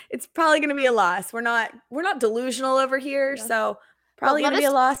 It's probably going to be a loss. We're not delusional over here, so probably going to be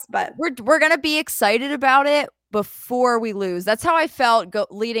a loss, but we're going to be excited about it before we lose. That's how I felt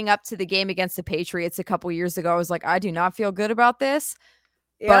leading up to the game against the Patriots a couple years ago. I was like, I do not feel good about this,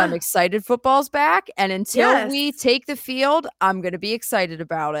 but I'm excited football's back. And until we take the field, I'm going to be excited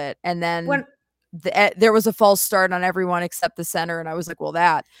about it. And then there was a false start on everyone except the center. And I was like, well,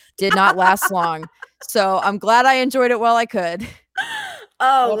 that did not last long. So I'm glad I enjoyed it while I could.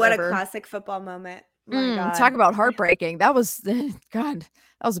 Oh, what a classic football moment. Talk about heartbreaking. That was, God,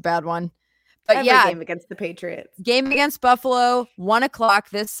 that was a bad one. But game against the Patriots. Game against Buffalo, 1:00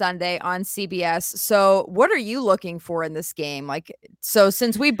 this Sunday on CBS. So what are you looking for in this game? Like, so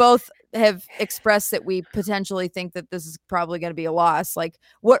since we both have expressed that we potentially think that this is probably going to be a loss, like,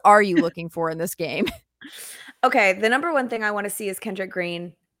 what are you looking for in this game? Okay, the number one thing I want to see is Kendrick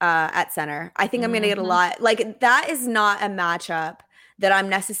Green at center. I think I'm going to get a lot. Like, that is not a matchup that I'm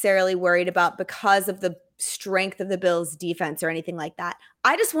necessarily worried about because of the strength of the Bills defense or anything like that.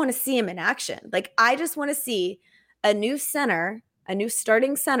 I just want to see him in action. Like, I just want to see a new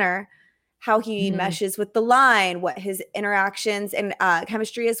starting center, how he meshes with the line, what his interactions and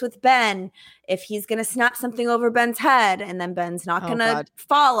chemistry is with Ben, if he's going to snap something over Ben's head and then Ben's not going to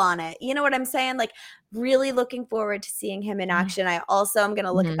fall on it. You know what I'm saying? Like, really looking forward to seeing him in action. I also am going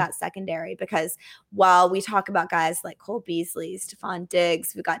to look at that secondary, because while we talk about guys like Cole Beasley, Stephon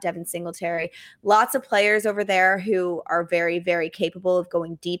Diggs, we've got Devin Singletary, lots of players over there who are very, very capable of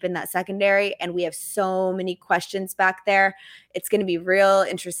going deep in that secondary. And we have so many questions back there. It's going to be real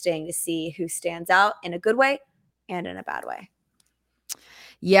interesting to see who stands out in a good way and in a bad way.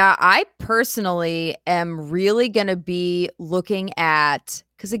 Yeah, I personally am really going to be looking at,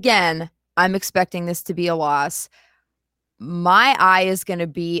 because again, I'm expecting this to be a loss. My eye is going to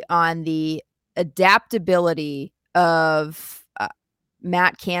be on the adaptability of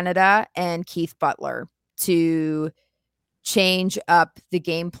Matt Canada and Keith Butler to change up the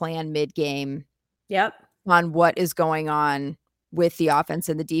game plan mid-game. Yep. On what is going on with the offense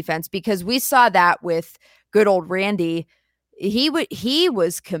and the defense, because we saw that with good old Randy. He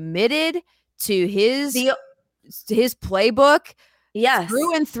was committed to his playbook, yes,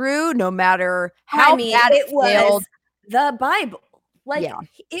 through and through, no matter how bad it failed. Was the Bible. Like,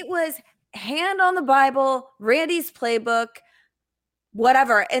 it was hand on the Bible, Randy's playbook,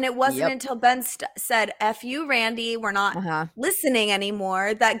 whatever. And it wasn't until Ben said, F you, Randy, we're not listening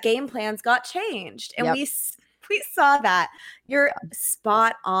anymore, that game plans got changed. And we saw that. You're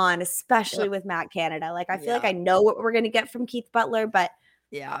spot on, especially with Matt Canada. Like, I feel like I know what we're going to get from Keith Butler, but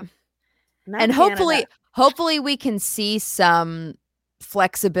Matt and Canada. hopefully we can see some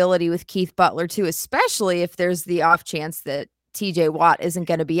flexibility with Keith Butler too, especially if there's the off chance that TJ Watt isn't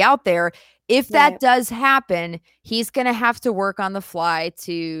going to be out there. If that does happen, he's going to have to work on the fly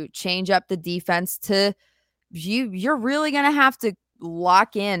to change up the defense. You're really going to have to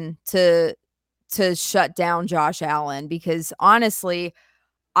lock in to shut down Josh Allen, because honestly,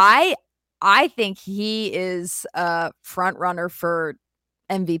 I think he is a front runner for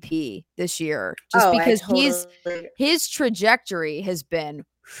MVP this year, just because his trajectory has been,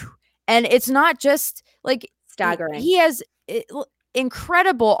 and it's not just like staggering. He has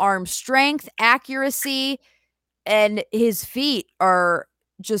incredible arm strength, accuracy, and his feet are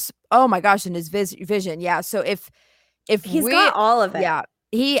just, oh my gosh, and his vision. Yeah. So if he's got all of it. Yeah.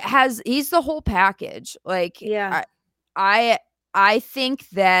 He's the whole package. Like, I think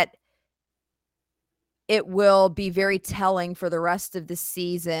that it will be very telling for the rest of the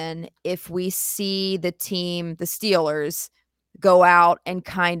season if we see the team, the Steelers, go out and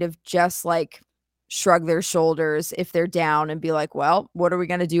kind of just like shrug their shoulders if they're down and be like, well, what are we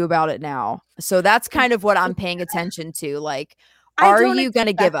going to do about it now? So that's kind of what I'm paying attention to. Like, are you going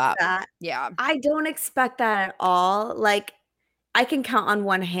to give up? Yeah. I don't expect that at all. Like, I can count on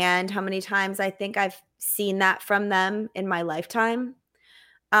one hand how many times I think I've seen that from them in my lifetime.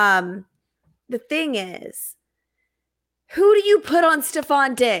 The thing is, who do you put on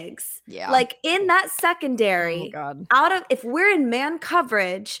Stephon Diggs? Yeah. Like, in that secondary, if we're in man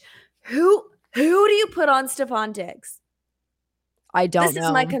coverage, who do you put on Stephon Diggs? I don't know. This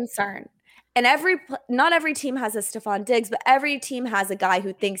is my concern. And not every team has a Stephon Diggs, but every team has a guy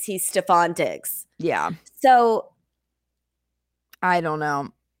who thinks he's Stephon Diggs. Yeah. So I don't know,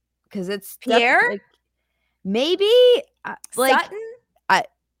 because it's Pierre, maybe Sutton.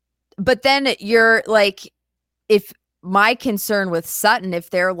 But then you're like, if my concern with Sutton,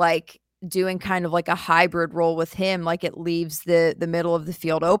 if they're like doing kind of like a hybrid role with him, like it leaves the middle of the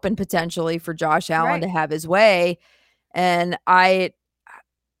field open potentially for Josh Allen to have his way. And I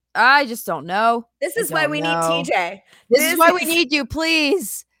just don't know. This is why we need TJ. This is why we need you.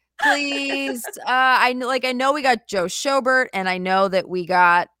 Please. I know we got Joe Schobert, and I know that we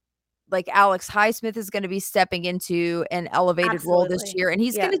got like Alex Highsmith is going to be stepping into an elevated role this year, and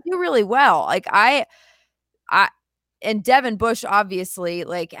he's going to do really well. Like and Devin Bush, obviously,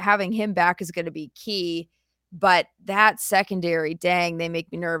 like having him back is going to be key, but that secondary, dang, they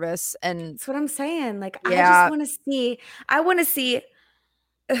make me nervous. And that's what I'm saying. Like, I want to see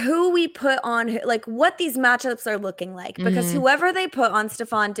who we put on, like what these matchups are looking like, because whoever they put on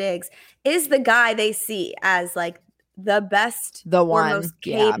Stephon Diggs is the guy they see as like the best, the one, most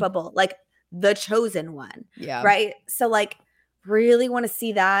capable, like the chosen one. Yeah. Right. So like, really want to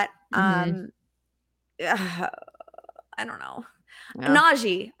see that. I don't know. Yeah.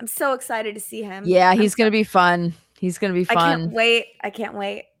 Najee, I'm so excited to see him. Yeah, he's going to be fun. He's going to be fun. I can't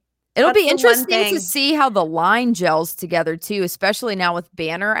wait. It'll be interesting to see how the line gels together too, especially now with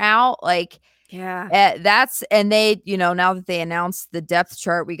Banner out. Like, and they, now that they announced the depth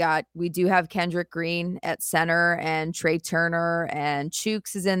chart, we do have Kendrick Green at center and Trey Turner and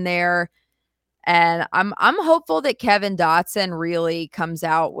Chooks is in there. And I'm hopeful that Kevin Dotson really comes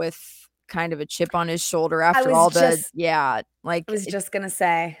out with kind of a chip on his shoulder after all the, like I was just going to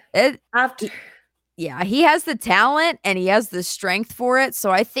say he has the talent and he has the strength for it.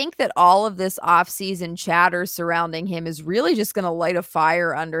 So I think that all of this offseason chatter surrounding him is really just going to light a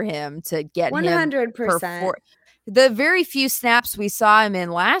fire under him to get 100%. The very few snaps we saw him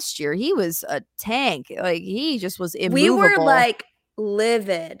in last year, he was a tank. Like, he just was immovable. We were like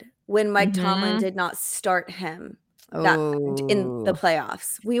livid when Mike Tomlin did not start him in the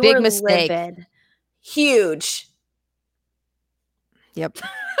playoffs. We were mistake. livid. Huge. Yep.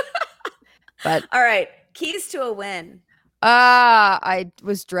 But all right, keys to a win. I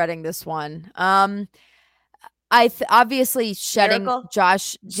was dreading this one. Obviously shedding Miracle?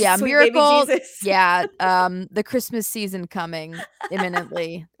 Josh. Yeah, Sweet baby Miracle. Jesus. Yeah. The Christmas season coming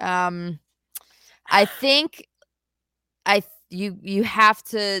imminently. I think you have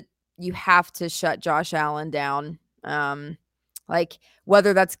to shut Josh Allen down. Like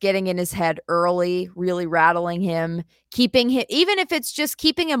whether that's getting in his head early, really rattling him, keeping him, even if it's just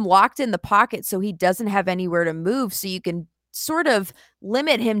keeping him locked in the pocket so he doesn't have anywhere to move, so you can sort of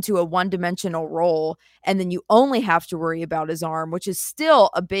limit him to a one-dimensional role, and then you only have to worry about his arm, which is still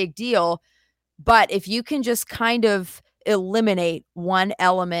a big deal. But if you can just kind of eliminate one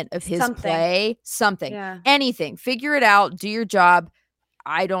element of his play, anything, figure it out, do your job.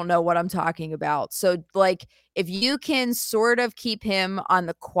 I don't know what I'm talking about. So like if you can sort of keep him on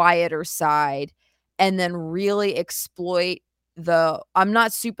the quieter side and then really exploit I'm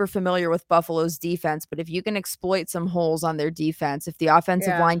not super familiar with Buffalo's defense, but if you can exploit some holes on their defense, if the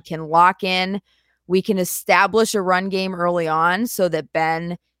offensive line can lock in, we can establish a run game early on so that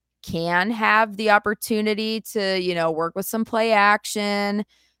Ben can have the opportunity to, work with some play action,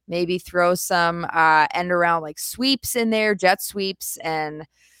 maybe throw some end around like sweeps in there, jet sweeps and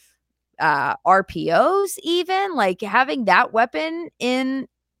RPOs even. Like having that weapon in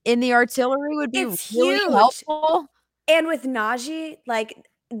the artillery would be really helpful. And with Najee, like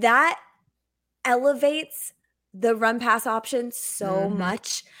that elevates the run pass option so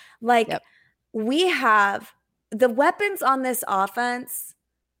much. Like we have the weapons on this offense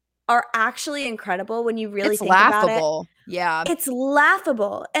are actually incredible when you really think laughable. About it. Yeah. It's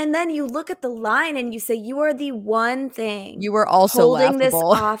laughable. And then you look at the line and you say, you are the one thing you were also holding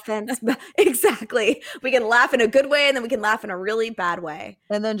laughable. This offense. Exactly. We can laugh in a good way and then we can laugh in a really bad way.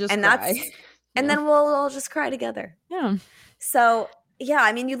 And then just cry. And then we'll all just cry together. Yeah. So yeah,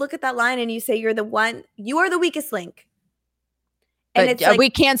 I mean, you look at that line and you say, you are the weakest link. And but it's like, we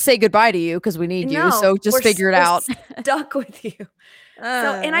can't say goodbye to you because we need you. So just figure it out. Stuck with you.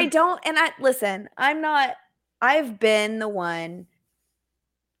 Listen, I've been the one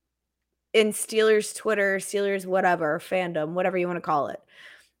in Steelers Twitter, Steelers whatever, fandom, whatever you want to call it,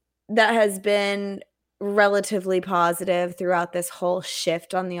 that has been relatively positive throughout this whole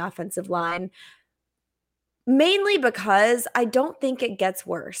shift on the offensive line. Mainly because I don't think it gets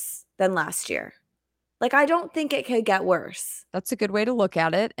worse than last year. Like, I don't think it could get worse. That's a good way to look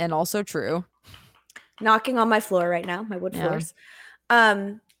at it, and also true. Knocking on my floor right now, my wood floors.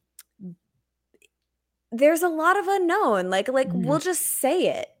 There's a lot of unknown. Like we'll just say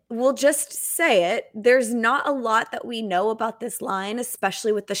it. We'll just say it. There's not a lot that we know about this line,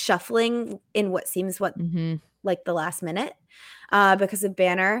 especially with the shuffling in what seems like the last minute because of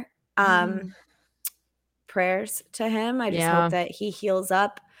Banner. Prayers to him. I just hope that he heals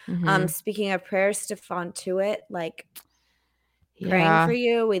up. Speaking of prayers, Stephon Tuitt, like praying for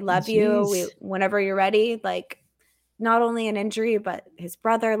you. We love you. Whenever you're ready, like not only an injury, but his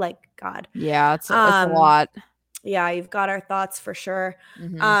brother, like God. Yeah, it's a lot. Yeah, you've got our thoughts for sure.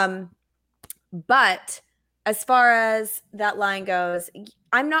 But as far as that line goes,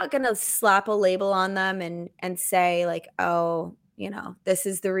 I'm not going to slap a label on them and say like, oh, this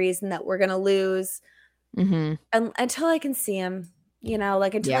is the reason that we're going to lose. Until I can see them,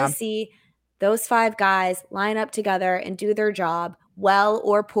 until I see those 5 guys line up together and do their job well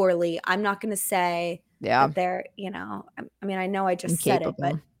or poorly, I'm not going to say that they're, I mean, I know I just said it,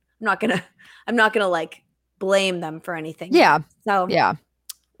 but I'm not gonna like blame them for anything. Yeah. So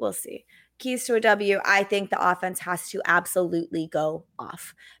we'll see. Keys to a W. I think the offense has to absolutely go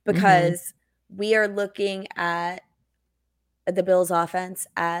off because we are looking at the Bills offense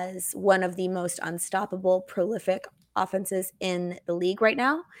as one of the most unstoppable, prolific offenses in the league right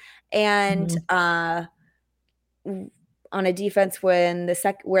now. And on a defense where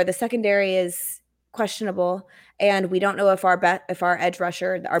the secondary is questionable and we don't know if our edge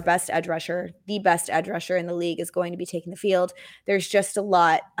rusher, the best edge rusher in the league is going to be taking the field. There's just a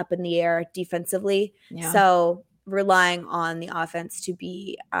lot up in the air defensively. So relying on the offense to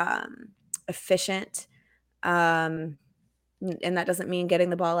be efficient, and that doesn't mean getting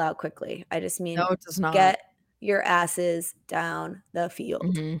the ball out quickly. I just mean it does not. Get your asses down the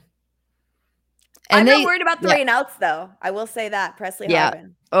field. And I'm not worried about 3 and outs, though. I will say that. Presley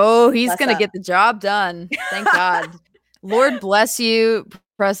Harvin. Oh, he's going to get the job done. Thank God. Lord bless you,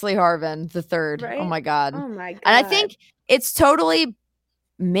 Presley Harvin the third. Right? Oh, my God. Oh, my God. And I think it's totally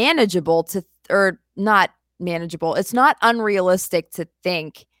manageable or not manageable. It's not unrealistic to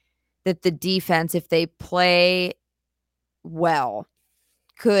think that the defense, if they play well,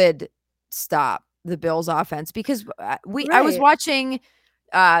 could stop the Bills offense, because I was watching,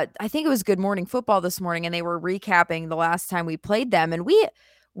 I think it was Good Morning Football this morning, and they were recapping the last time we played them. And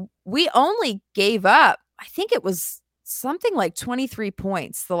we only gave up, I think it was something like 23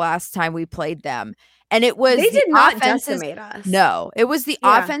 points the last time we played them. And it was, they did not decimate us. No, it was the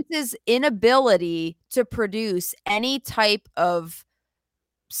offense's inability to produce any type of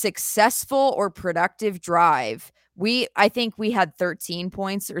successful or productive drive. I think we had 13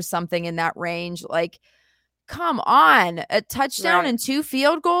 points or something in that range. Like, come on, a touchdown and 2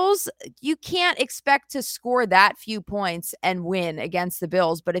 field goals. You can't expect to score that few points and win against the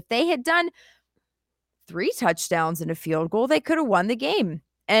Bills. But if they had done 3 touchdowns and a field goal, they could have won the game.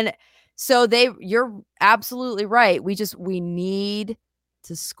 And so you're absolutely right. We need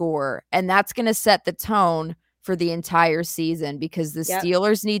to score, and that's going to set the tone for the entire season, because the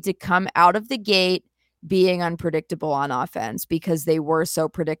Steelers need to come out of the gate being unpredictable on offense, because they were so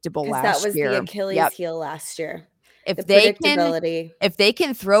predictable last year. That was the Achilles heel last year. If they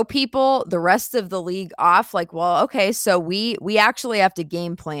can throw people, the rest of the league off, like, well, okay, so we actually have to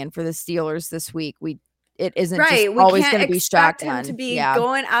game plan for the Steelers this week. It isn't just always going to be shotgun. Him to be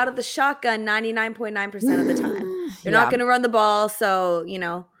going out of the shotgun 99.9% of the time. They're not going to run the ball, so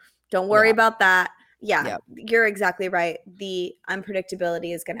don't worry about that. Yeah, you're exactly right. The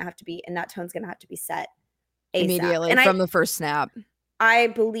unpredictability is going to have to be, and that tone's going to have to be set ASAP. Immediately from the first snap. I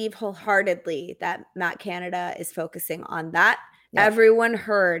believe wholeheartedly that Matt Canada is focusing on that. Yep. Everyone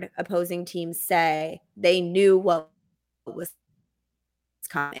heard opposing teams say they knew what was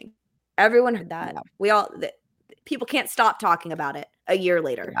coming. Everyone heard that. Yeah. People can't stop talking about it a year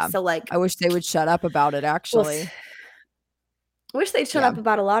later. Yeah. So I wish they would shut up about it, actually. Wish they'd shut up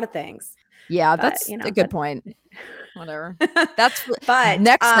about a lot of things. Yeah, but, that's a good point. Whatever. That's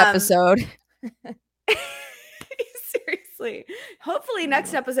next episode. Seriously. Hopefully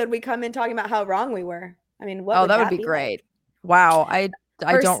next episode we come in talking about how wrong we were. I mean, that would be great. Like? Wow. I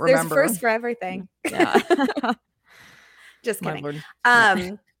don't remember. There's a first for everything. Yeah. Just kidding.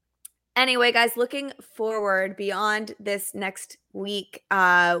 Anyway, guys, looking forward beyond this next week,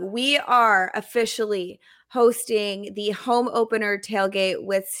 we are officially hosting the home opener tailgate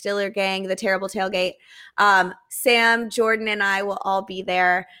with Stiller Gang, the Terrible Tailgate. Sam, Jordan, and I will all be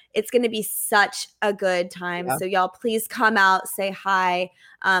there. It's going to be such a good time. Yeah. So y'all please come out, say hi.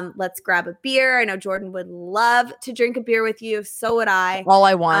 Let's grab a beer. I know Jordan would love to drink a beer with you. So would I. All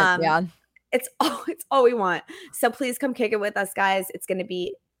I want. It's all we want. So please come kick it with us, guys. It's going to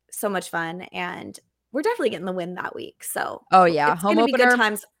be so much fun, and we're definitely getting the win that week. So it's going to be good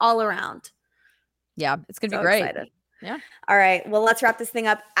times all around. Yeah, it's going to be great. Excited. Yeah. All right. Well, let's wrap this thing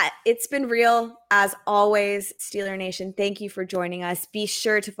up. It's been real as always, Steeler Nation. Thank you for joining us. Be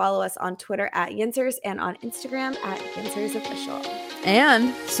sure to follow us on Twitter at Yinsers and on Instagram at YinsersOfficial.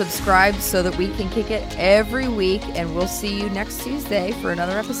 And subscribe so that we can kick it every week. And we'll see you next Tuesday for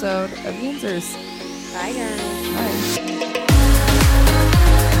another episode of Yinsers. Bye, guys. Bye.